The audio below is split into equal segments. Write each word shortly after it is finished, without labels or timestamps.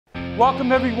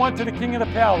Welcome everyone to the King of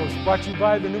the Palace, brought to you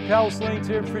by the New Palace Lanes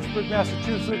here in Fitchburg,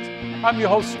 Massachusetts. I'm your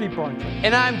host, Steve Barnett.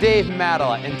 And I'm Dave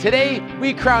Mattala, and today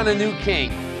we crown a new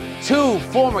king. Two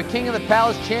former King of the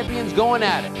Palace champions going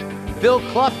at it. Phil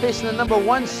Clough facing the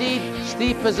 #1 seed,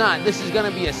 Steve Poisant. This is going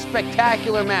to be a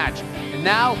spectacular match. And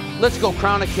now, let's go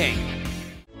crown a king.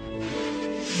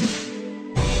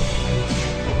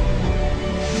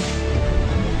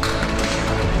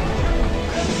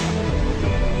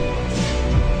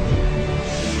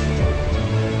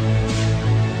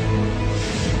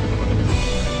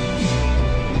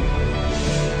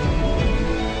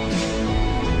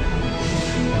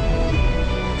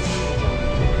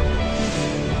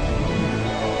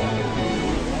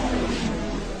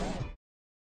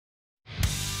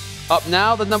 Up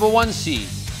now, the #1 seed,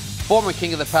 former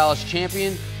King of the Palace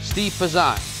champion, Steve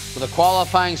Poisant, with a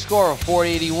qualifying score of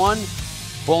 481,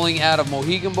 bowling out of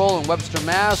Mohegan Bowl in Webster,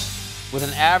 Mass, with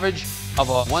an average of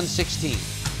a 116.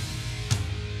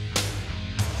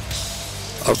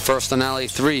 Up first on alley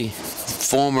 3,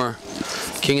 former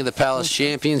King of the Palace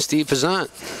champion, Steve Poisant.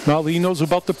 Well, he knows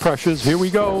about the pressures. Here we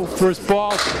go. First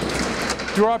ball,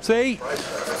 drops 8,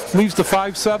 leaves the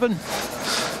 5-7.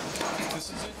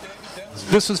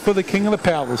 This is for the King of the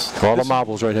Palace. All the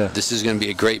marbles right here. This is going to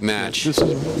be a great match.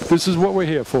 This is what we're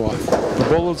here for. The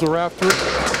bowlers are after it.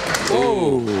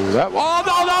 Oh,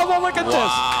 no, look at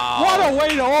this. What a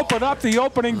way to open up the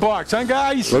opening box, huh,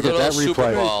 guys? Look at that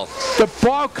replay. The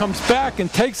ball comes back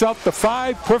and takes out the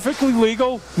 5, perfectly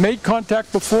legal, made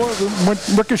contact before, went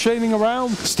ricocheting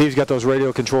around. Steve's got those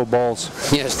radio controlled balls.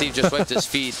 Yeah, Steve just wiped his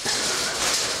feet.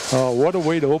 Oh, what a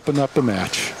way to open up the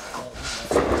match.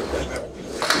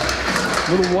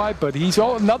 A little wide, but he's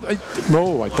all another.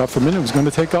 No, I thought for a minute he was going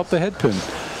to take out the head pin.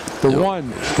 The 1,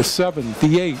 the 7,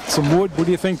 the 8. Some wood. What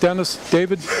do you think, Dennis?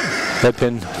 David? Head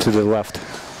pin to the left.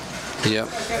 Yep.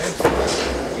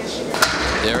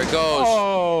 There it goes.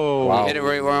 Oh! Wow. Hit it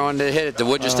right where I wanted to hit it. The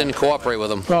wood just didn't cooperate with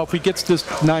him. Well, if he gets this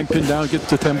 9 pin down, gets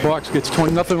to 10 bucks, gets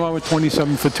 20. Nothing wrong with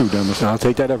 27 for 2, Dennis. I'll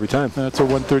take that every time. That's a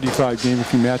 135 game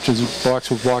if he matches box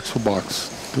for box for box.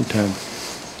 210.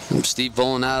 Steve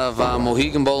bowling out of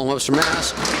Mohegan Bowl in Webster,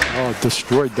 Mass. Oh,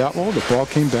 destroyed that one. The ball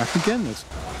came back again.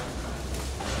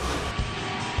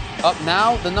 Up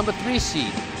now, the #3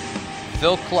 seed,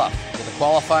 Phil Clough, with a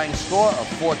qualifying score of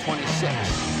 426,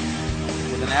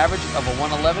 with an average of a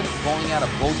 111, bowling out of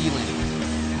Bogey Lane.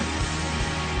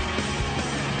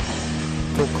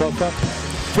 Phil Clough up.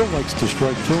 Phil likes to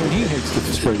strike too, and he hates to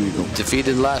strike eagle.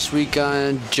 Defeated last week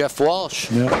on Jeff Walsh,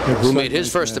 who made his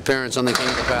first appearance on the King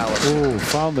of the Palace. Oh,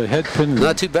 found the head pin.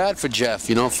 Not too bad for Jeff,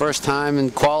 you know, first time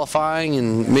in qualifying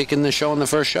and making the show in the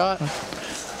first shot.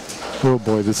 Oh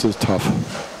boy, this is tough.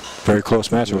 Very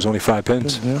close match. It was only 5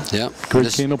 pins. Yep. Good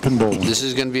Candlepin bowling. This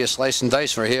is going to be a slice and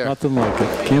dice right here. Nothing like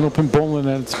it. Candlepin bowling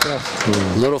at its best.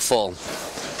 A little full.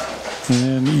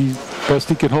 And best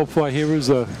he can hope for here is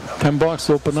a 10 box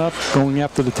open up, going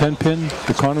after the 10 pin,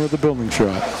 the corner of the building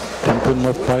shot. 10 pin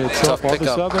left by itself. Tough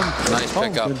pickup. Nice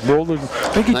pickup. I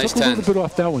think he took a little bit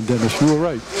off that one, Dennis. You were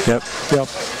right. Yep.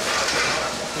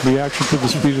 Reaction to the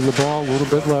speed of the ball, a little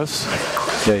bit less.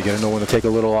 Yeah, you got to know when to take a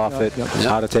little off it,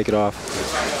 how to take it off.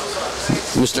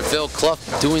 Mr. Phil Clough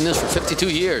doing this for 52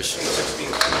 years.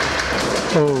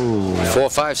 Oh.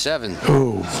 4.57.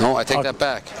 Oh. No, I take that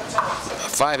back.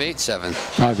 5.87.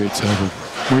 5.87.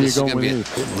 Where are you going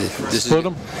with it? Split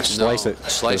them? Slice it.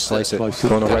 Slice it. Go on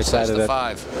the right side of that.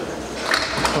 5.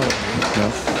 Oh,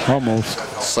 yeah. Almost.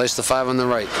 Slice the 5 on the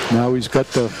right. Now he's got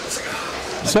the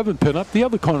 7 pin up the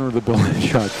other corner of the building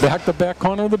shot. Back to back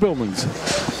corner of the buildings.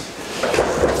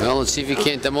 Well, let's see if he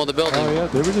can't demo the building. Oh, yeah,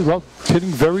 there it is. Well, pitting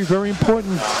very, very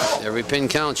important. Every pin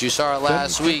counts. You saw it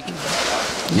last week.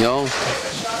 You know,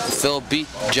 Phil beat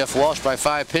Jeff Walsh by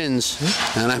 5 pins,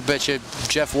 and I bet you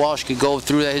Jeff Walsh could go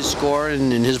through his score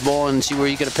and his ball and see where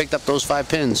he could have picked up those 5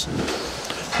 pins.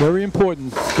 Very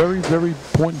important. Very, very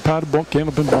important part of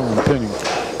Candlepin bowling, pinning.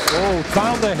 Oh,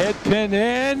 found the head pin,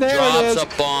 and there it is.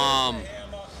 Drops a bomb.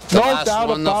 The last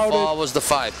one to fall was the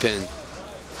 5 pin.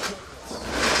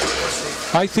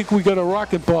 I think we got a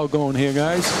rocket ball going here,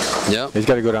 guys. Yep. He's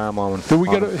got to go to arm on one.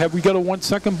 Have we got a 1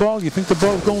 second ball? You think the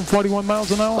ball's going 41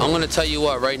 miles an hour? I'm going to tell you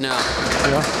what, right now.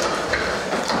 Yeah.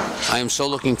 I am so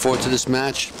looking forward to this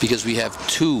match because we have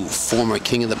 2 former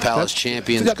King of the Palace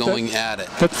champions going at it.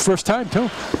 That's the first time, too.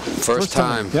 First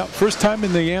time. Yeah, first time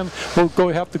in the end. We'll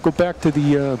have to go back to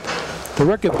the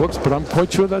record books, but I'm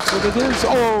quite sure that's what it is.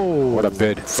 Oh! What a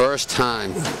bid. First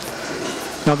time.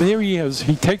 Now there he is.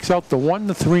 He takes out the 1,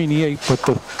 the 3, and the 8, but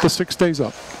the 6 stays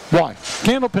up. Why?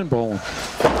 Candlepin bowling.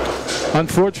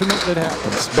 Unfortunate, it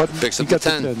happens. But picks he up the got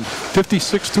 10.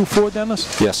 56-4,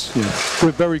 Dennis? Yes. Yeah.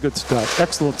 Good, very good start.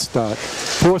 Excellent start.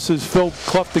 Forces Phil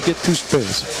Clough to get 2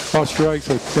 spares. Or strikes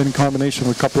in combination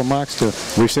with a couple of marks to.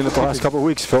 We've seen it the last couple of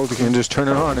weeks. Phil can just turn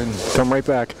it on and come right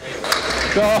back.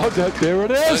 Oh, there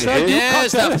it is.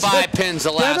 There's the 5 pins,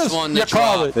 the last Dennis, one you to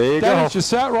called drop. it. There you Dennis, go. you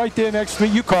sat right there next to me.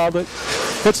 You called it.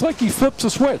 It's like he flips a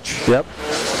switch. Yep.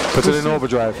 Puts it in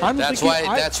overdrive. That's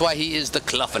why he is the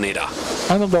Cloughinator.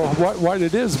 I don't know what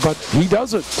it is, but he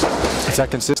does it. It's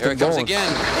that consistent Here it comes going.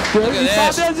 again. There Look he at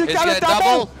goes. this. He It's got got a a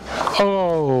double.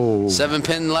 Oh. 7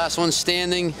 pin, last one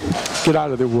standing. Get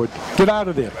out of there, Wood. Get out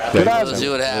of there. Get out of Let's see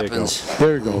there. what happens.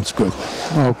 There you go. It's good.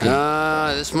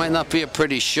 Okay. This might not be a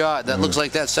pretty shot. That looks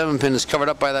like that 7 pin is covered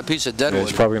up by that piece of Yeah, deadwood.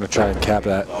 he's probably going to try and cap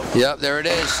that. Yep, there it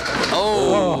is.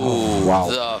 Oh, wow.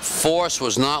 The force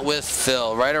was not with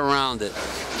Phil. Right around it.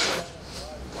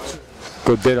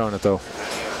 Good bid on it, though.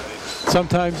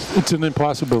 Sometimes it's an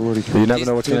impossibility. You never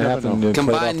know what's going to happen. know. You play it off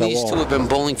Combined, that these wall. two have been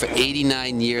bowling for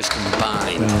 89 years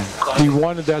combined. He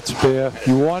wanted that spare.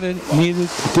 You wanted, needed,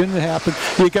 it didn't happen.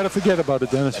 You got to forget about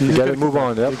it, Dennis. You got to move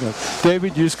on. Yep.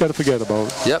 David, you just got to forget about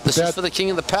it. Yep, this is for the King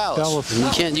of the Palace.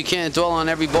 You can't dwell on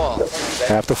every ball.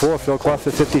 After 4, Phil Clough at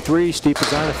 53, Steve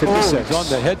Poisant at Oh, 56. he's on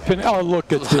the head pin. Oh,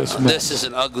 look at this, man. This is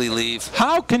an ugly leave.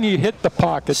 How can you hit the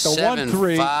pocket? The 7,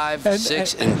 1-3, 5,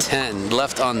 6, and 10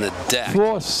 left on the deck.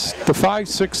 Plus the 5,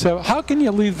 6, 7. How can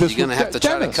you leave this? You're going to have to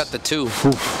try to Dennis. cut the 2.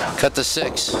 Cut the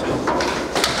 6.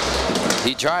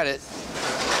 He tried it.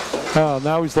 Oh,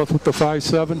 now he's left with the 5,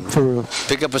 7 for.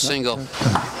 Pick up a single.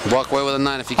 Walk away with a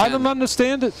 9 if you I can. don't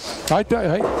understand it.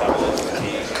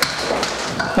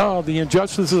 Oh, the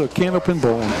injustices of Candlepin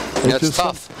bowling. That's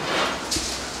tough.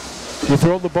 You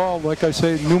throw the ball, like I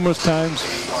say numerous times.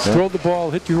 Throw the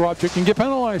ball, hit your object, and get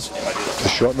penalized. A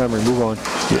short memory. Move on.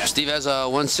 Steve has a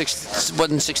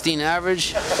 116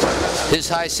 average. His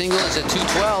high single is at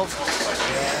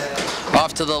 212.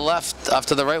 Off to the left, off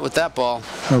to the right with that ball.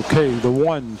 Okay, the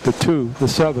 1, the 2, the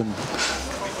 7.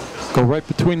 Go right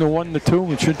between the 1 and the 2.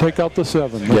 We should take out the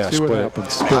 7. Let's see what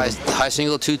happens. High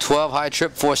single 212, high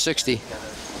trip 460.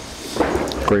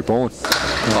 Great bowling.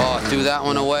 Oh, threw that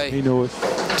one away. He knew it.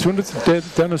 As soon as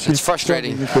Dennis, It's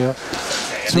frustrating. Yeah.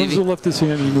 As soon as he left his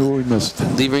hand, he knew he missed.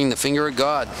 Leaving the finger of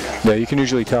God. Yeah, you can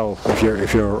usually tell if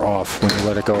you're off when you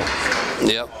let it go.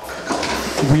 Yep.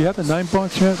 We had the 9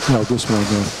 box yet? No, this one.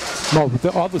 No,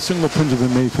 but all the single pins have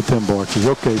been made for 10 boxes.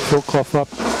 Okay, Phil Clough up.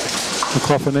 The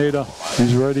Cloughinator.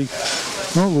 He's ready.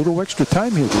 Oh, a little extra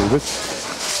time here, David.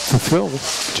 For Phil.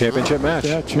 Championship match.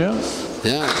 Yeah, champ.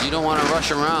 Yeah, you don't want to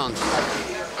rush around.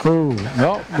 Oh,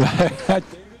 no.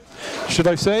 Should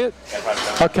I say it?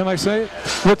 How can I say it?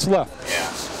 What's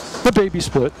left? The baby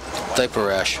split. Diaper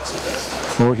rash.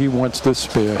 Oh, he wants the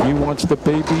spare. He wants the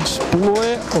baby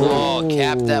split. Oh,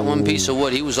 capped that one piece of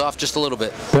wood. He was off just a little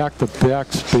bit.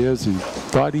 Back-to-back spares he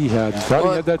thought he had. He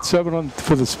had that 7 on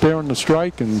for the spare and the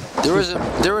strike. And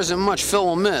there isn't much Phil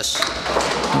will miss.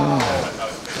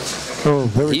 oh,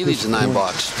 very He leaves a 9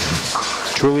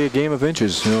 box. Truly a game of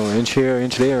inches. You know, inch here,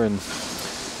 inch there, and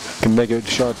can make a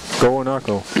shot go or not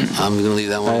go. I'm going to leave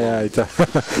that one alone.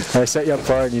 I set you up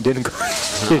for it and you didn't go.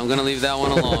 I'm going to leave that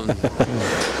one alone.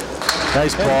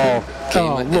 Nice ball.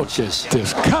 Oh, look at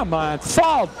this. Come on,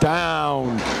 fall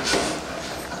down.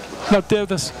 Now,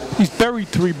 Dennis, he's buried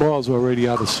 3 balls already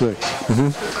out of 6.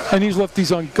 And he's left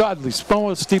these ungodly.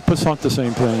 Steve Poisant the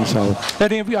same thing. So,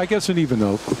 I guess an even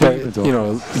though. But, you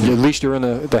know, at least you're in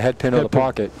the head pin of the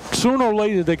pocket. Sooner or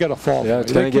later, they got to fall. Yeah,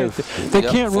 it's going to give. They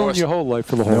can't ruin your whole life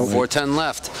for the whole night. 410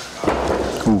 left.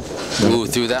 Ooh,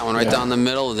 threw that one right down the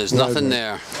middle. There's nothing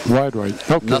there. Wide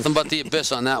right. Okay. Nothing but the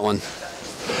abyss on that one.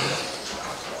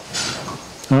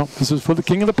 Well, this is for the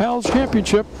King of the Palace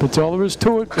Championship. That's all there is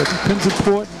to it. Every pin's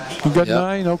important. We got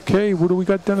 9. Okay, what do we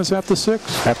got, Dennis, after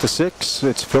 6? After 6,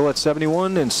 it's Phil at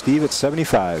 71 and Steve at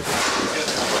 75.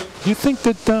 Do you think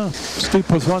that Steve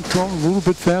Poisant throwing a little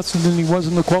bit faster than he was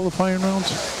in the qualifying rounds?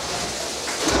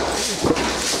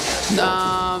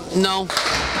 No.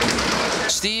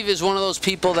 Steve is one of those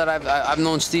people that I've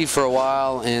known Steve for a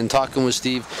while, and talking with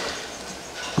Steve,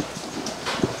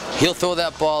 he'll throw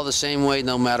that ball the same way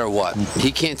no matter what.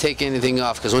 He can't take anything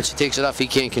off, because once he takes it off, he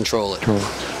can't control it.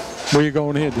 Where you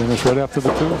going here, Dennis? Right after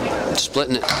the 2?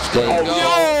 Splitting it. There you go.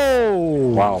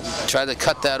 Oh! Wow. Tried to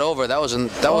cut that over. That was a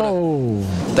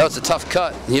tough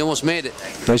cut. He almost made it.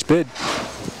 Nice bid.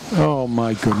 Oh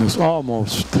my goodness!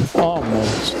 Almost. Oh,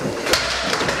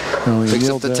 Picks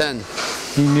up the 10.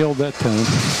 He nailed that 10.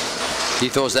 He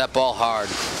throws that ball hard.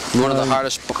 One of the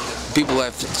hardest people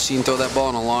I've seen throw that ball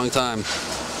in a long time.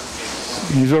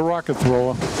 He's a rocket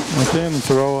thrower. A cannon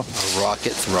thrower. A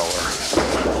rocket thrower.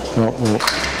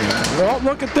 Oh,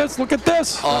 look at this. Look at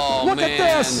this. Oh, look man.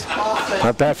 at this.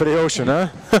 Not bad for the ocean, huh?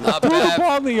 Not Threw the bad.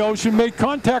 ball in the ocean, made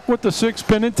contact with the 6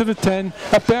 pin into the 10,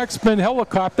 a backspin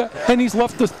helicopter, and he's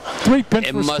left the 3 pin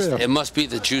for spare. It must be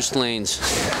the juice lanes.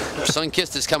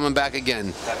 Sunkissed is coming back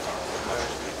again.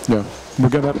 Yeah, we're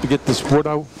going to have to get this wood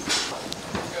out.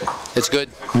 It's good.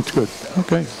 It's good.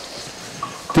 Okay.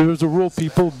 There's a rule,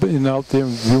 people out there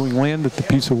viewing land at the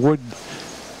piece of wood.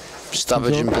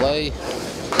 Stoppage and play.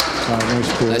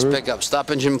 Nice pickup.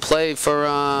 Stoppage and play for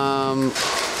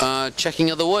checking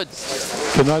of the wood.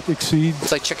 Cannot exceed.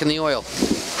 It's like checking the oil.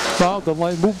 Well, the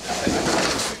line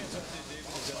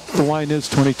The line is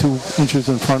 22 inches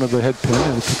in front of the head pin,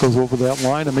 and if it goes over that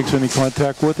line and makes any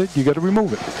contact with it, you got to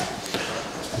remove it.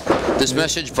 This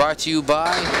message brought to you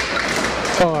by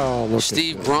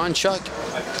Steve Bronchuk,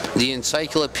 the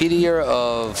encyclopedia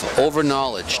of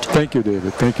overknowledged. Thank you,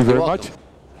 David. Thank you very much.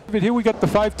 David, here we got the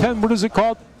 510. What is it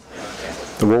called?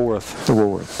 The Woolworth. The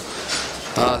Woolworth.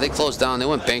 They closed down. They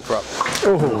went bankrupt.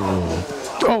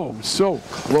 Oh, so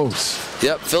close.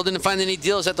 Yep, Phil didn't find any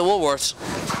deals at the Woolworths.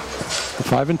 The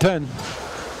 5 and 10.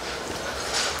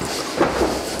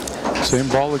 Same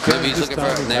ball again. Maybe he's looking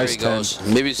for. There he goes.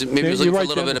 Maybe he's looking for a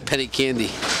little bit of penny candy.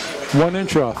 1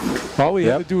 inch off. All he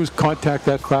had to do was contact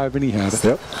that 5, and he had it.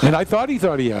 Yep. And I thought he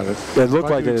had it. It looked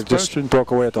like it just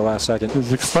broke away at the last second.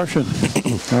 His expression.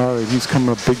 All right, he's coming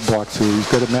up big blocks here.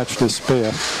 He's got to match this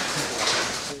spare.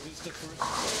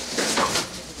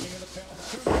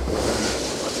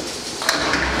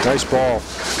 Nice ball.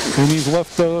 And he's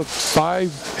left the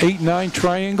 5, 8, 9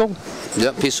 triangle.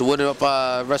 Yep, piece of wood up,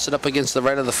 rested up against the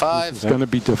right of the 5. It's going to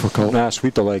be difficult. Nah,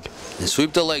 sweep the leg.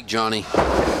 Sweep the leg, Johnny.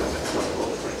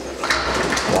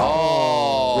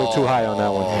 A little too high on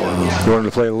that one. You wanted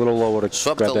to play a little lower to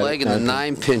Swept the leg, and the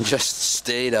 9 pin just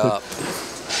stayed up.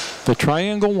 The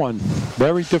triangle 1,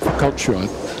 very difficult shot.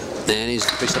 And he's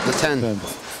picks up the 10.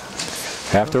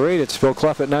 After 8, it's Phil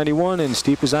Clough at 91 and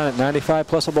Steve Poisant at 95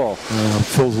 plus a ball.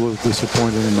 Phil's a little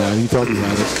disappointed in that. He thought he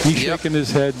had it. He's shaking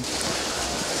his head.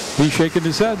 He's shaking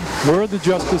his head. Where are the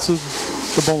justices,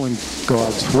 the bowling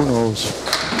gods? Who knows?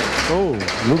 Oh,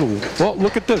 well,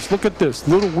 look at this. Look at this.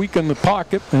 Little weak in the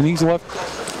pocket, and he's left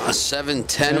a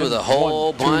 7-10 with a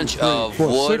whole bunch of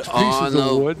wood on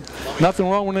the wood. Nothing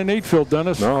wrong with an 8, Phil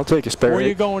Dennis. No, I'll take a spare. Where are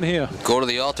you going here? Go to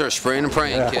the altar, spraying and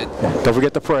praying, kid. Don't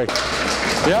forget to pray.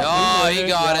 Yep, oh, he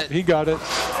got it. He got it.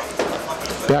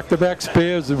 Back-to-back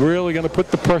spares are really going to put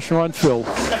the pressure on Phil.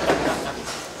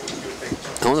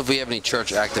 I wonder if we have any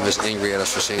church activists angry at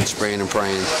us for saying spraying and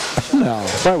praying. No.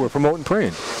 Right, we're promoting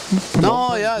praying.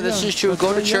 No, yeah, this is true.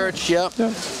 Go to church, yep.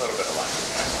 Yeah.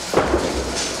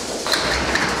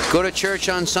 Go to church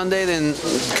on Sunday, then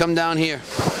come down here.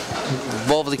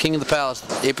 Bowl for the King of the Palace,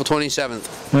 April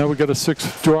 27th. Now we got a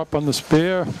 6 drop on the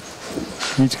spare.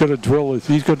 He's got to drill it.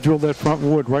 He's got to drill that front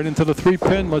wood right into the 3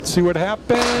 pin. Let's see what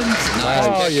happens.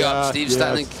 Nice pickup. Steve's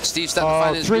starting to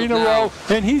find his 3 in a row,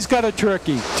 and he's got a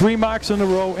turkey. 3 marks in a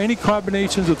row. Any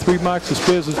combinations of 3 marks of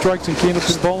spares and strikes in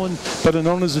Candlepin bowling, better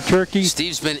known as a turkey.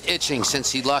 Steve's been itching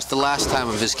since he lost the last time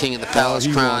of his King of the Palace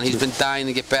crown. He's been dying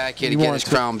to get back here to get his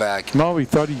crown back. No, he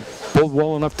thought he bowled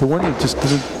well enough to win. He just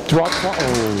didn't drop.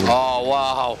 Oh,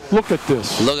 wow. Look at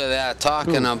this. Look at that.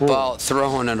 Talking about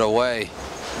throwing it away.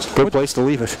 Good place to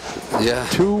leave it. Yeah.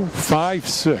 2, 5,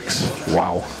 6.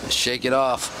 Wow. Shake it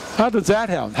off. How does that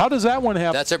happen? How does that one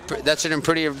happen? That's a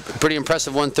pretty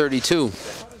impressive 132.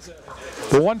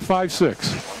 The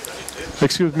 156.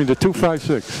 Excuse me, the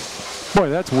 256. Boy,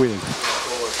 that's weird.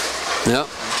 Yep.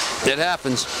 It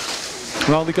happens.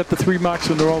 Well, they got the 3 marks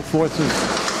in their own forces.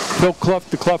 Phil Clough,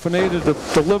 the Cloughinator, to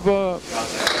deliver.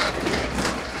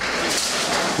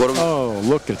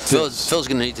 Look at this. Phil's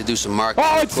going to need to do some marking.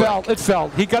 Oh, it fell.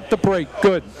 He got the break.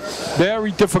 Good. Very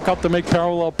difficult to make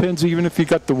parallel pins, even if you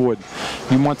got the wood.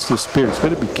 He wants the spear. He's got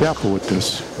to be careful with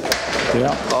this.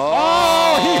 Yeah.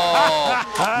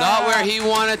 Not where he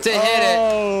wanted to hit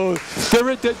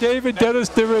it. David Dennis,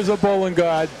 there is a bowling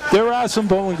god. There are some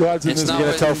bowling gods in this. You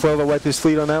going to tell Phil to wipe his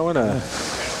feet on that one?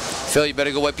 Phil, you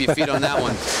better go wipe your feet on that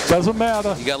one. Doesn't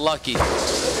matter. You got lucky.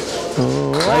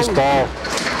 Nice ball.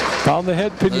 Down the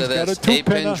head pin, he's got a 2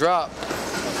 8-pin drop.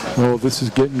 Oh, this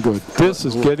is getting good. This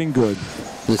is getting good.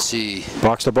 Let's see.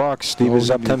 Box to box. Steve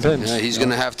is up 10 pins. Yeah, he's going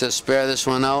to have to spare this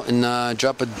one out and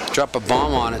drop a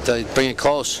bomb on it to bring it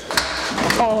close.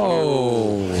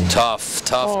 Oh. Tough.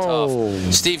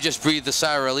 Steve just breathed a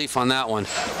sigh of relief on that one.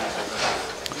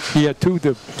 He had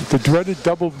the dreaded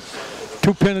double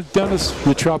 2-pin Dennis.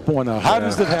 You chop one out. How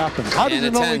does it happen? How does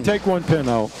it only take 1 pin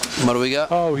out? What do we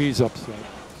got? Oh, he's upset.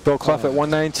 Bill Clough at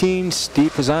 119,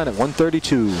 Steve Poisant at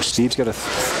 132. Steve's got a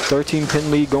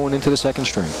 13-pin lead going into the second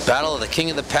string. Battle of the King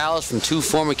of the Palace from two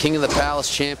former King of the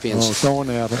Palace champions. Oh, going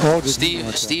at it. Oh,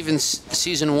 Steve in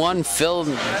season 1, Phil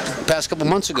past couple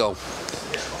months ago.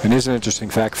 And here's an interesting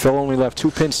fact. Phil only left 2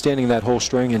 pins standing that whole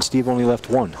string, and Steve only left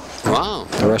 1. Wow.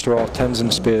 The rest are all 10s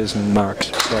and spares and marks.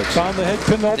 Found the head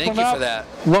pin to open Thank you up. for that.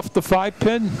 Left the 5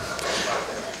 pin.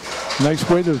 Nice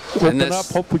way to open up.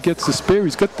 Hope he gets the spear.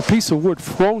 He's got the piece of wood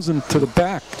frozen to the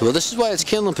back. Well, this is why it's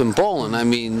Candlepin bowling. I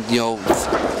mean, you know,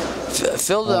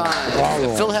 Phil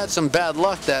had some bad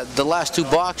luck that the last 2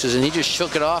 boxes, and he just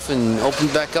shook it off and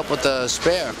opened back up with the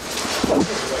spare.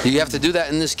 You have to do that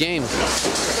in this game.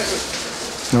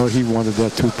 No, he wanted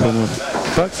that 2-pin.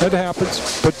 But that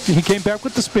happens. But he came back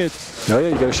with the spear. Oh, yeah,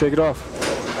 you got to shake it off.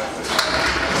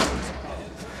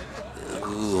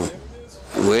 Ooh.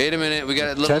 Wait a minute. We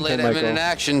got a little late in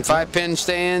action. 5-pin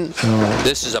staying. Oh.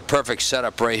 This is a perfect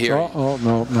setup right here. Oh,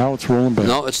 no. Now it's rolling back.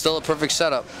 No, it's still a perfect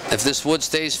setup. If this wood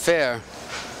stays fair.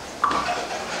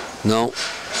 No.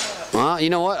 Well, you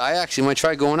know what? I actually might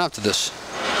try going after this.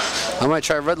 I might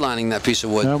try redlining that piece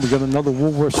of wood. Now we got another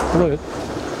Woolworth split.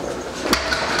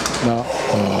 No.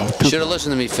 Should have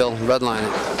listened to me, Phil. Redline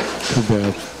it. Too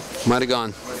bad. Might have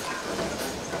gone.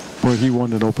 Well, he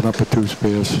wanted to open up with 2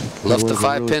 spares. Left the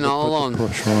 5-pin all alone.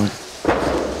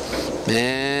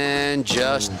 And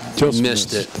just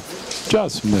missed it.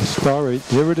 Just missed. All right,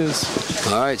 here it is.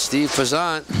 All right, Steve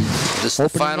Poisant. This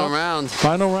is the final round.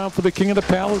 Final round for the King of the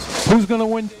Palace. Who's going to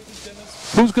win?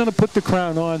 Who's going to put the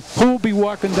crown on? Who will be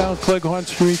walking down Cleghorn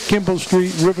Street, Kimball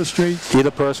Street, River Street? Either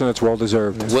person that's well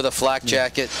deserved. With a flak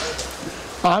jacket.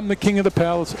 I'm the King of the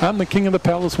Palace. I'm the King of the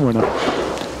Palace winner.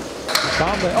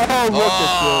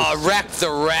 Oh, wrecked the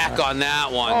rack on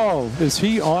that one. Oh, is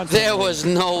he on? There was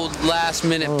no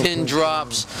last-minute pin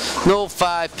drops, no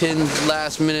 5-pin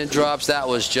last-minute drops. That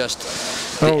was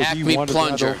just the Acme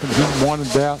plunger. He wanted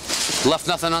that. Left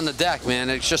nothing on the deck, man.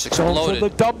 It just exploded. Going for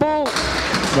the double.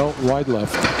 No, wide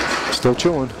left. Still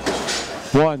chewing.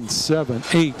 1, 7,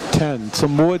 8, 10.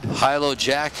 Some wood. High-low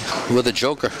jack with a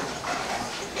joker.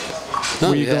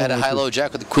 No, you had a high-low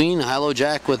jack with a queen, a high-low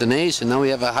jack with an ace, and now we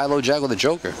have a high-low jack with a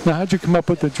joker. Now, how'd you come up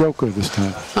with the joker this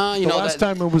time? You know, last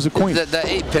time it was a queen. The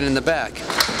 8-pin in the back.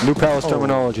 New Palace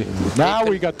terminology. Now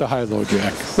we got the high-low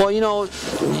jack. Well, you know,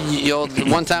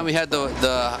 one time we had the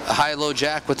high-low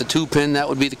jack with the 2-pin, that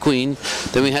would be the queen.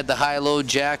 Then we had the high-low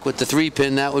jack with the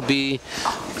 3-pin, that would be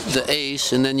the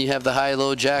ace. And then you have the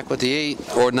high-low jack with the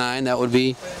 8 or 9, that would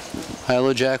be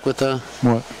high-low jack with the...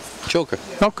 What? Joker.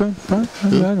 Okay.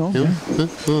 I know.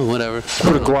 Oh, whatever.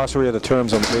 Put a glossary of the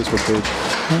terms on the Facebook page.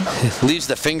 Leaves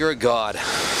the finger of God.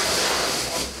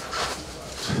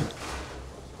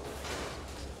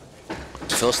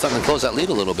 Phil's starting to close that lead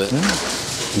a little bit.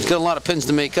 He's got a lot of pins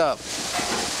to make up.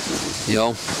 You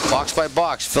know, box by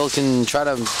box, Phil can try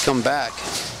to come back.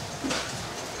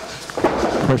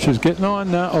 Pressure's getting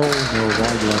on now. Oh, no,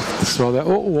 wide left. Saw that.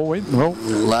 Oh, wait, no.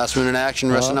 Last minute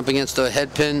action, resting up against the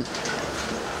head pin.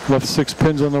 Left 6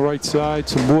 pins on the right side,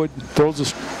 some wood, throws a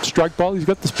strike ball, he's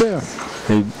got the spare.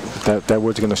 That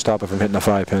wood's going to stop it from hitting a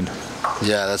 5-pin.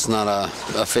 Yeah, that's not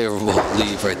a favorable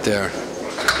leave right there.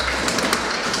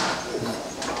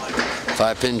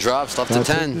 5-pin drops, left to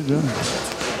 10.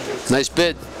 Nice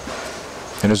bid.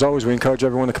 And as always, we encourage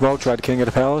everyone to come out, try the King of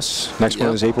the Palace. Next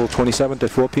one is April 27th at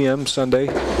 4 p.m.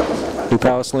 Sunday. New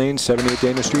Palace Lane, 78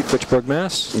 Dana Street, Fitchburg,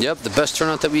 Mass. Yep, the best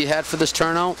turnout that we had for this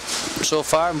turnout so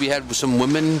far. We had some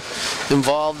women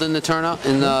involved in the turnout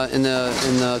in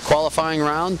the qualifying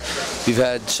round. We've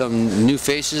had some new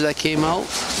faces that came out.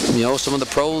 You know, some of the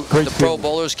pro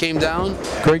bowlers came down.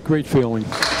 Great feeling.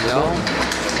 You know,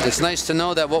 it's nice to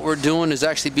know that what we're doing is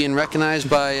actually being recognized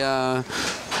by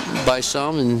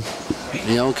some, and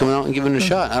you know, coming out and giving it a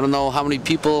shot. I don't know how many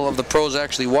people of the pros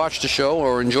actually watch the show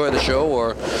or enjoy the show,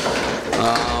 or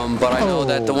but I know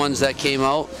that the ones that came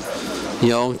out, you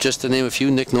know, just to name a few,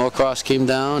 Nick Norcross came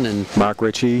down, and Mark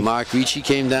Ritchie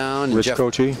came down, and Rich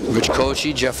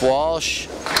Cochie, Jeff Walsh,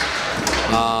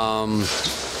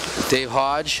 Dave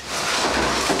Hodge.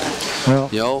 Well,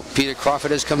 you know, Peter Crawford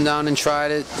has come down and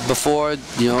tried it before.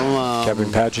 You know,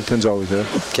 Kevin Padgington's always there.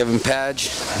 Kevin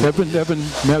Padge. Evan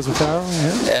Mazzataro.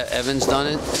 Yeah. Evan's done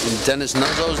it. Dennis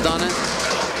Nuzzo's done it.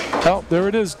 Oh, there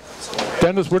it is.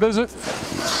 Dennis, what is it?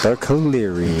 The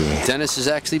Cleary. Dennis has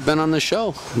actually been on the show,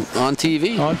 on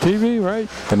TV. On TV, right.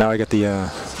 But now I got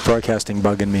the broadcasting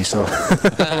bug in me, so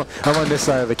I'm on this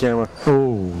side of the camera.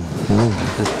 Oh.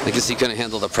 I guess he couldn't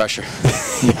handle the pressure.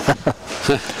 Yeah.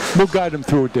 We'll guide him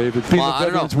through it, David. Being the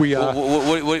veterans we are.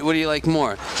 What do you like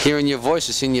more? Hearing your voice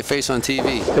or seeing your face on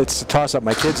TV? It's a toss-up.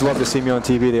 My kids love to see me on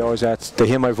TV. They always ask. They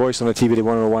hear my voice on the TV. They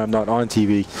want to know why I'm not on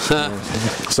TV.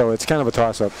 So it's kind of a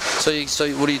toss-up. So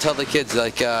what do you tell the kids?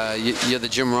 Like you're the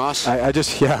Jim Ross?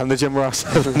 I'm the Jim Ross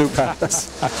of New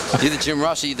Palace. You're the Jim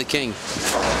Ross or you're the king?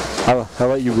 I'll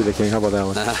let you be the king. How about that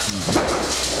one?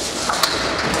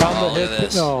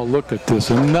 Oh, look at this.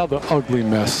 Another ugly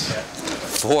mess.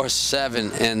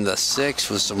 4-7 and the 6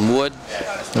 with some wood.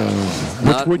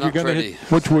 Which wood you gonna hit?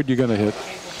 Which wood you gonna hit?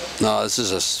 No, this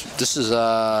is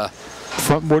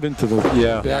front wood into the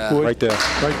back wood. Right there.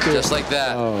 Just like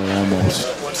that. Oh,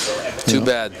 almost. Too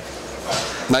bad.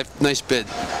 Nice bid.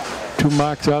 2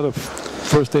 marks out of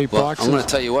first 8 boxes. I'm going to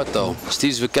tell you what though,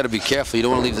 Steve's got to be careful. You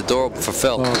don't want to leave the door open for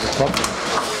Phil.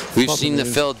 We've seen the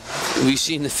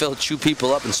Phil chew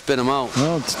people up and spit them out.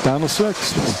 No, it's down to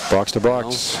 6. Box to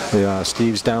box. Yeah,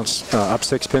 Steve's down up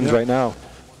 6 pins right now.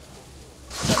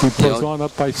 He goes on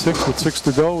up by 6 with 6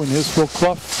 to go, and here's Phil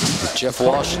Clough. Jeff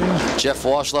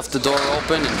Walsh left the door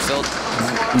open, and Phil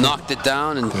knocked it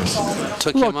down and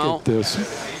took him out. Look at this.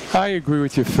 I agree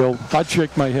with you, Phil. I'd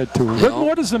shake my head too.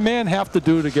 What does a man have to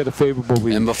do to get a favorable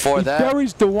lead? And before that, he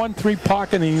buries the 1-3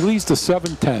 pocket and he leads the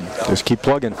 7-10. Just keep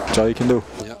plugging. That's all you can do.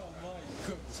 Yep.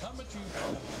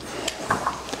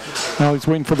 Now he's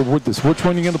waiting for the wood. Which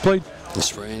one are you going to play? I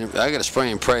got to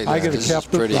spray and pray. I got to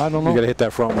cap it. I don't know. You got to hit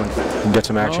that front one and get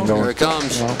some action going. Here it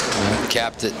comes.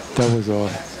 Capped it. That was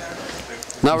odd.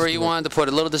 Not where he wanted to put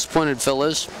it. A little disappointed, Phil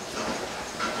is.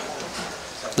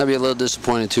 I'd be a little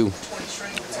disappointed too.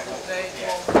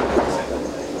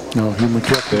 No, he went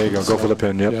up. There you go. Go for the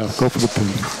pin. Yep. Yeah, go for the pin.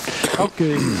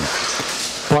 Okay.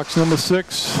 Box number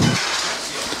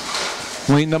 6.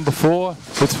 Lane number 4.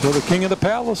 It's for the king of the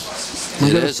palace.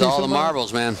 It is all the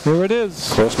marbles, man. Here it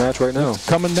is. Close match right now. It's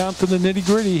coming down to the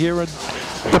nitty-gritty here at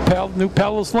the New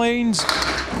Palace Lanes.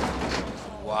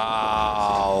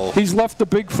 Wow. He's left the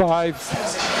big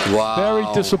 5. Wow. Very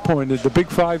disappointed. The big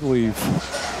 5 leave.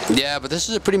 Yeah, but this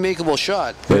is a pretty makeable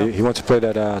shot. Yeah, he wants to play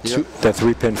that that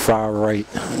 3-pin far right.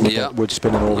 Yeah. Wood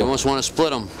spinning over. You almost want to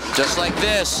split them, just like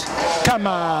this. Come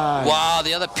on. Wow,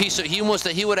 the other piece of he would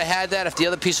have had that if the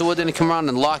other piece of wood didn't come around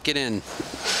and lock it in.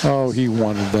 Oh, he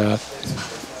wanted that.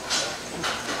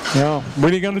 Well,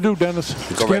 what are you going to do, Dennis?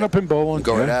 Stand up and bowling.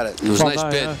 Go right at it. It was a nice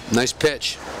bid. Nice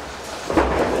pitch.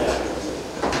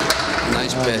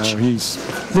 Nice pitch. He's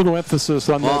little emphasis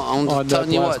on that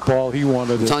last ball. He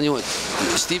wanted it. I'm telling you what,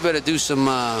 Steve better do some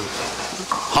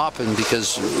hopping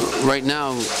because right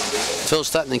now Phil's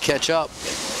starting to catch up,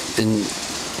 and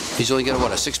he's only got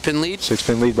what, a 6-pin lead?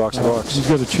 6-pin lead, box to box. He's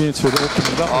got a chance to open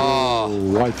it up. Oh,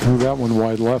 wide through that one,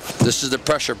 wide left. This is the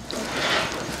pressure.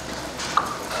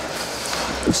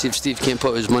 See if Steve can't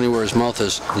put his money where his mouth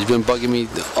is. He's been bugging me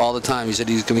all the time. He said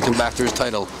he's going to come back to his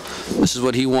title. This is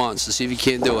what he wants. To see if he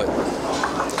can't do it.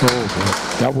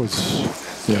 Oh, that was,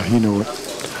 yeah, he knew it.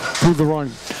 Threw the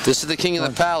wrong. This is the king of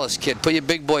the palace, kid. Put your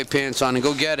big boy pants on and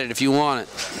go get it if you want it.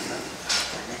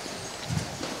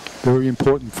 Very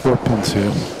important 4 pins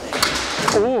here.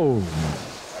 Oh,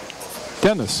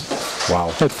 Dennis. Wow.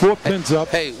 Had 4 pins up.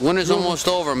 Hey, winter's almost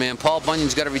over, man. Paul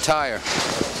Bunyan's got to retire.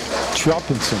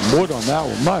 Chopping some wood on that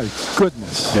one. My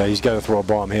goodness. Yeah, he's got to throw a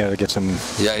bomb here to get some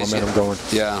momentum going.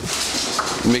 Yeah.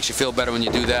 It makes you feel better when you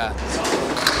do that.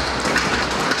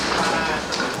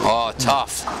 Oh,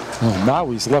 tough. Oh, now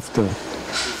he's left the...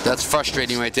 That's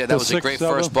frustrating right there. That was a great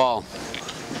first ball.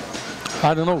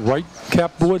 I don't know, right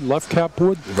cap wood, left cap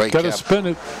wood. Right gotta spin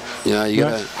it. Yeah, you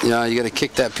gotta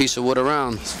kick that piece of wood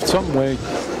around. Some way.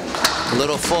 A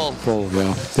little full. Full,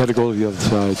 yeah. Gotta go to the other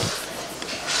side.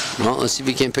 Well, let's see if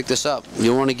he can't pick this up. You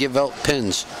don't want to give out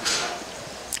pins.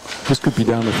 This could be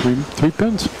down to three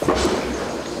pins.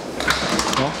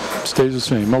 Well, stays the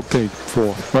same. Okay,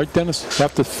 4. Right, Dennis?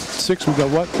 After 6, we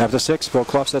got what? After 6, Phil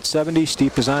Clough's at 70,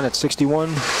 Steve Poisant at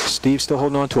 61. Steve's still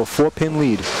holding on to a 4-pin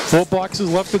lead. 4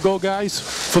 boxes left to go, guys,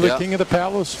 for the king of the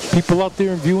palace. People out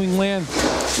there in viewing land.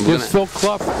 There's Phil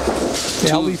Clough.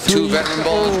 Two veteran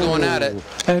bowlers going at it.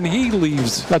 And he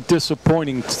leaves a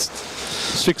disappointing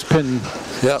 6-pin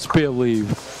spare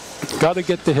leave. Got to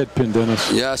get the head pin, Dennis.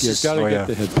 Yes. You got to get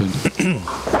the head pin.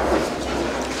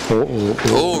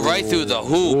 Oh, right through the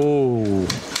hoop. Oh,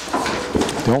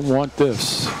 don't want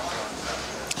this.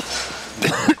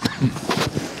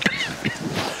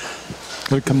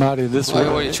 Gonna come out of this way.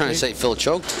 What are you trying to say? Phil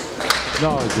choked?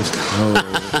 No, just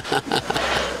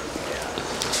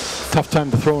tough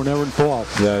time to throw an errant ball.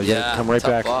 Yeah, come right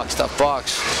back. Tough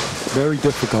box. Very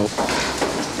difficult.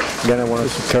 Again, I want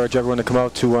to encourage everyone to come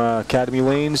out to Academy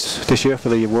Lanes this year for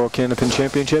the World Candlepin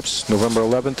Championships, November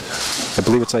 11th. I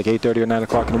believe it's like 8:30 or 9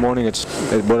 o'clock in the morning.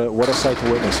 What a sight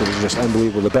to witness. It is just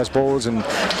unbelievable. The best bowlers in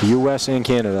the U.S. and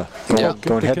Canada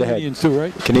going head to head. Canadians too,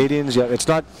 right? Canadians, yeah. It's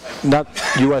not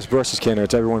U.S. versus Canada.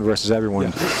 It's everyone versus everyone.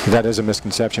 Yeah. That is a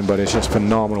misconception, but it's just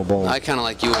phenomenal bowling. I kind of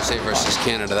like USA versus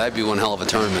Canada. That'd be one hell of a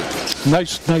tournament.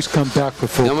 Nice comeback for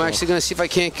Phil. I'm actually going to see if I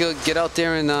can't get out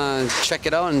there and check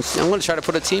it out, and I'm going to try to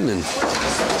put a team in.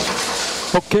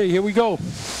 Okay, here we go.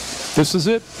 This is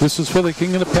it. This is for the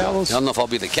King of the Palace. I don't know if I'll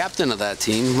be the captain of that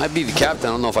team. Might be the captain. I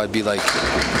don't know if I'd be like...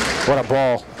 What a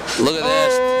ball. Look at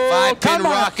this. 5-pin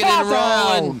rocket and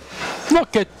rolling.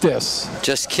 Look at this.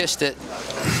 Just kissed it.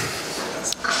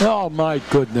 Oh, my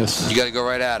goodness. You got to go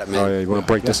right at it, man. Oh, yeah, you want to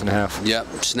break this in half.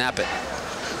 Yep, snap it.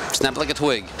 Snap it like a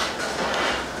twig.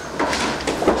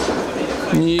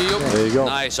 Yep. There you go.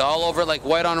 Nice. All over it like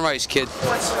white on rice, kid.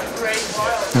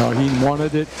 No, he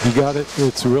wanted it. He got it.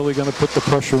 It's really going to put the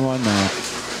pressure on now.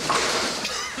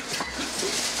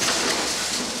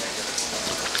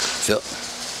 Phil.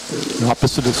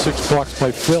 Opposite of 6 blocks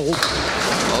by Phil.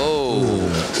 Oh.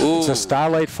 Ooh. It's a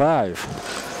Starlight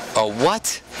 5. A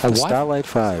what? A Starlight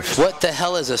 5. What the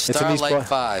hell is a Starlight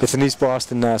 5? It's an East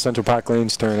Boston Central Park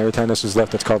Lanes turn. Every time this was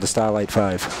left, it's called the Starlight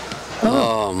 5.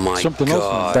 Oh my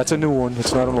God. That's a new one.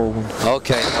 It's not an old one.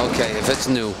 Okay, if it's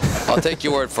new. I'll take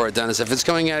your word for it, Dennis. If it's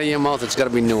coming out of your mouth, it's got to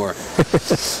be newer.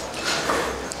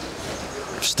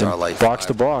 Starlight 5. Box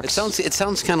to box. It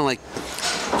sounds kind of like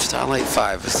Starlight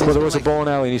 5. Well, there was a bowling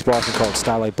alley in East Boston called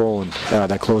Starlight Bowling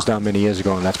that closed down many years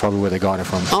ago, and that's probably where they got it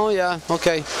from. Oh, yeah,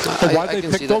 okay. Why did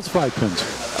they pick those 5 pins?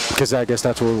 Because I guess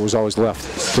that's what was always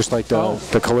left. Just like the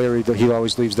Caleri, he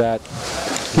always leaves that.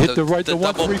 Hit the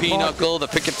double pinochle, the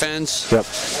picket fence. Yep.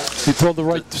 He throw the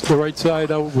right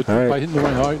side out by hitting the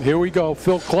right. All right, here we go.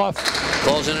 Phil Clough.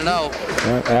 Closing it out.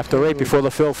 After 8, before the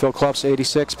Phil Clough's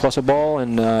 86 plus a ball,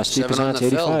 and Steve Poisant's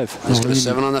 85. Let's go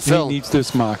 7 on the Phil. He needs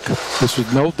this mark.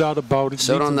 There's no doubt about it.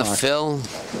 7 on the Phil.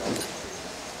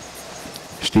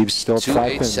 Steve's still at 5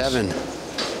 pins. 287.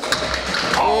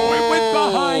 Oh, it went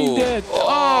behind it.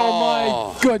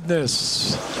 Oh, my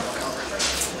goodness.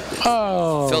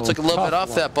 Oh, Phil took a little bit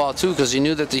off that ball, too, because he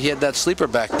knew that he had that sleeper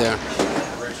back there.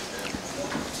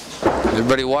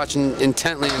 Everybody watching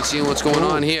intently and seeing what's going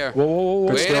on here.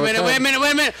 Whoa. Wait a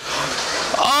minute.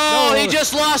 Oh, he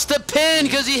just lost the pin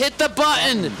because he hit the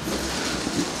button.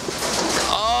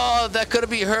 Oh, that could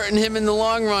be hurting him in the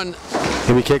long run.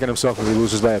 He'll be kicking himself if he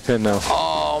loses by a pin now.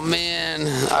 Oh, man.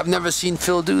 I've never seen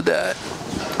Phil do that.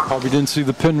 Probably didn't see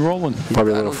the pin rolling.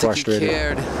 Probably a little frustrated. He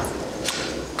cared.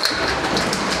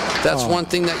 That's one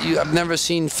thing that I've never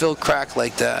seen Phil crack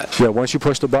like that. Yeah, once you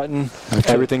push the button,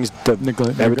 everything's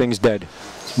dead.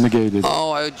 Negated.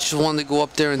 Oh, I just wanted to go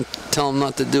up there and tell him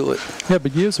not to do it. Yeah,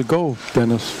 but years ago,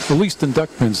 Dennis, at least in duck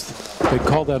pins, they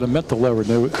called that a mental error.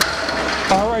 They would,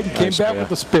 all right, he came back with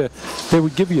a spit. They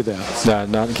would give you that. Nah,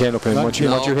 not in Candlepin. Once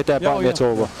you hit that button, it's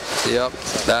over. Yep,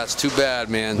 that's too bad,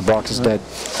 man. The box is dead.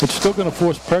 It's still going to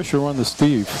force pressure on the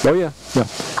Steve. Oh, yeah. Yeah,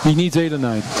 he needs 8 or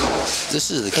 9. This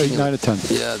is the king. 8, 9 or 10.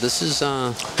 Yeah, this is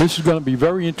going to be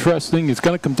very interesting. It's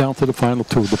going to come down to the final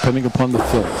 2, depending upon the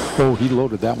fill. Oh, he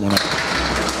loaded that one up.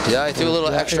 Yeah, I threw a little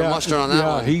extra mustard on that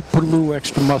one. Yeah, he put a little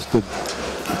extra mustard.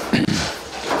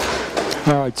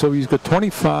 All right, so he's got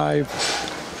 25.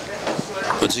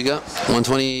 What's he got?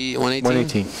 120, 118?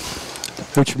 118.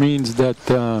 Which means that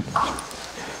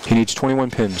he needs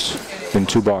 21 pins in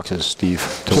 2 boxes, Steve.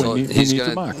 So he needs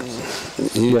a mark.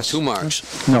 He needs 2 marks.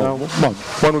 No,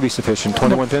 one would be sufficient.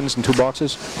 21 pins in 2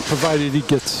 boxes. Provided he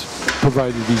gets a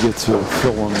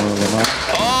fill on one of them.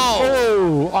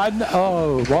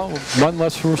 Well, one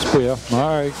less for a spare.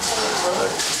 All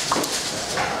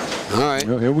right.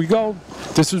 Here we go.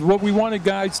 This is what we wanted,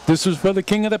 guys. This is for the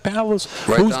King of the Palace.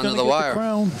 Right Who's down to gonna the get wire. The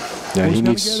crown? Yeah, Who's he gonna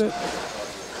needs. Get it?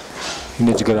 He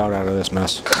needs to get out of this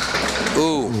mess.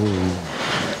 Ooh.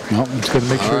 No, he's going to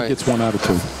make sure he gets 1 out of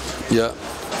 2. Yeah.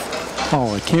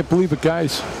 Oh, I can't believe it,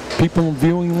 guys. People in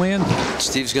viewing land.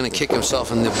 Steve's going to kick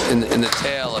himself in the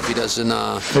tail if he doesn't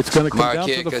it's going to come mark down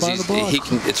here to the final block.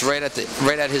 It's right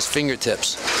at his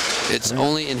fingertips. It's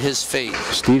only in his fate.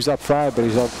 Steve's up 5, but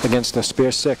he's up against a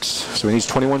spare 6, so he needs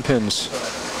 21 pins.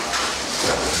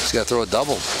 He's got to throw a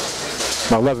double.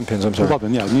 No, 11 pins, I'm sorry.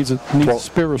 11, yeah. He needs a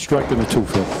spare, a strike, and a 2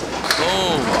 fill.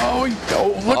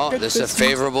 Oh, this is a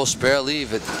favorable spare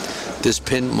leave. This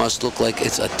pin must look like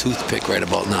it's a toothpick right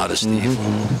about now to Steve.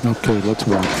 Okay, let's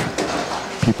watch.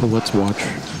 People, let's watch.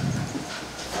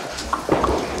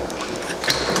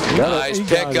 Nice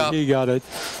pickup. He got it.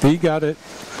 He got it.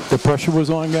 The pressure was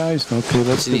on, guys. Okay,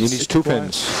 let's. He needs 2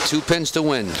 pins. 2 pins to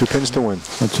win. 2 pins to win.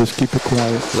 Let's just keep it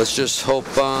quiet. Let's just hope.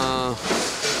 Let's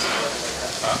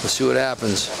see what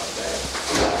happens.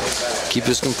 Keep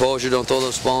his composure. Don't throw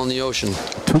this ball in the ocean.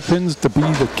 2 pins to be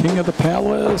the king of the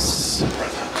palace.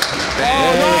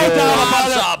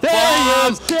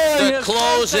 To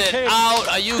close it out.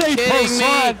 Are you kidding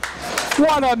me?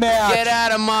 What a match. Get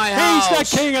out of my house.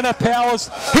 He's the king of the palace.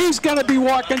 He's going to be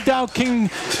walking down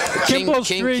Kimball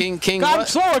Street. I'm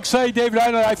so excited, David.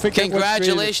 I forget.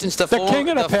 Congratulations to the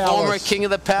former king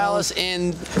of the palace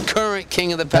and current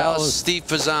king of the palace, Steve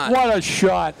Poisant. What a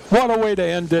shot. What a way to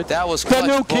end it. That was clutch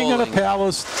the new king of the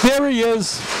palace. There he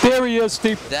is. There he is,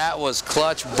 Steve. That was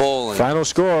clutch bowling. Final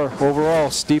score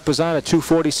overall, Steve Poisant at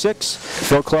 246,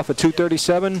 Phil Clough at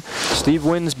 237. Steve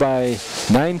wins by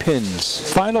 9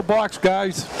 pins. Final box,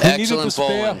 guys. Excellent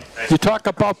bowling. You talk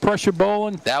about pressure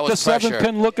bowling. That was the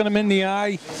 7-pin looking him in the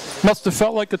eye. Must have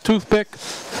felt like a toothpick.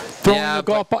 Throwing the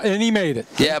golf ball, and he made it.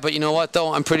 Yeah, but you know what,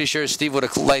 though? I'm pretty sure Steve would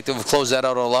have liked to have closed that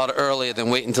out a lot earlier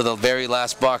than wait until the very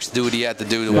last box to do what he had to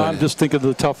do to win. I'm just thinking of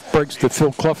the tough breaks that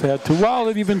Phil Clough had to. Well,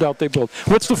 it evened out. They both.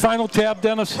 What's the final tab,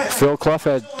 Dennis? Phil Clough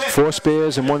had 4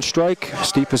 spares and 1 strike.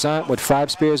 Steve Poisant with 5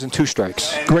 spares and 2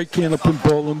 strikes. Great Candlepin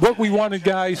bowling. What we wanted,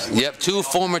 guys. Yep, 2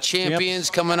 former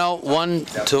champions coming out. 1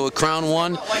 to crown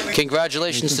 1.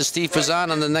 Congratulations to Steve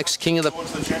Poisant on the next king of the,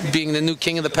 being the new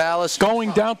king of the palace. Going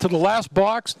down to the last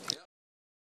box.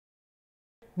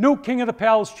 New King of the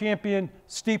Palace champion,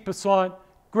 Steve Poisant,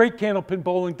 great Candlepin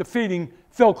bowling, defeating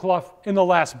Phil Clough in the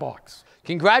last box.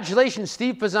 Congratulations,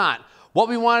 Steve Poisant. What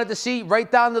we wanted to see, right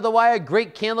down to the wire,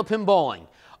 great Candlepin bowling.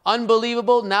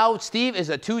 Unbelievable. Now Steve is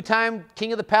a 2-time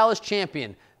King of the Palace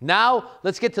champion. Now,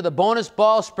 let's get to the bonus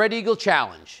ball spread eagle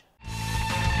challenge.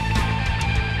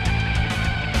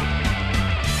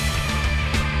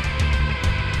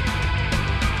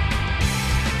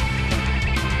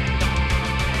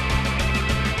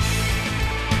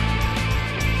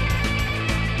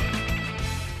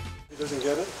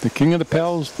 The King of the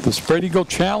Palace, the Spread Eagle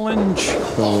Challenge.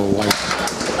 Oh,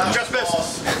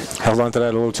 held on to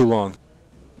that a little too long.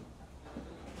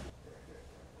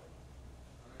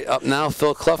 Up now,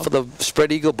 Phil Clough for the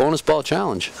Spread Eagle Bonus Ball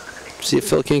Challenge. See if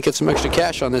Phil can't get some extra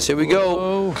cash on this. Here we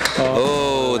go.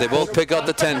 Oh, they both pick out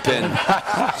the 10-pin.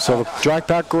 So the drag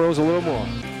pack grows a little more.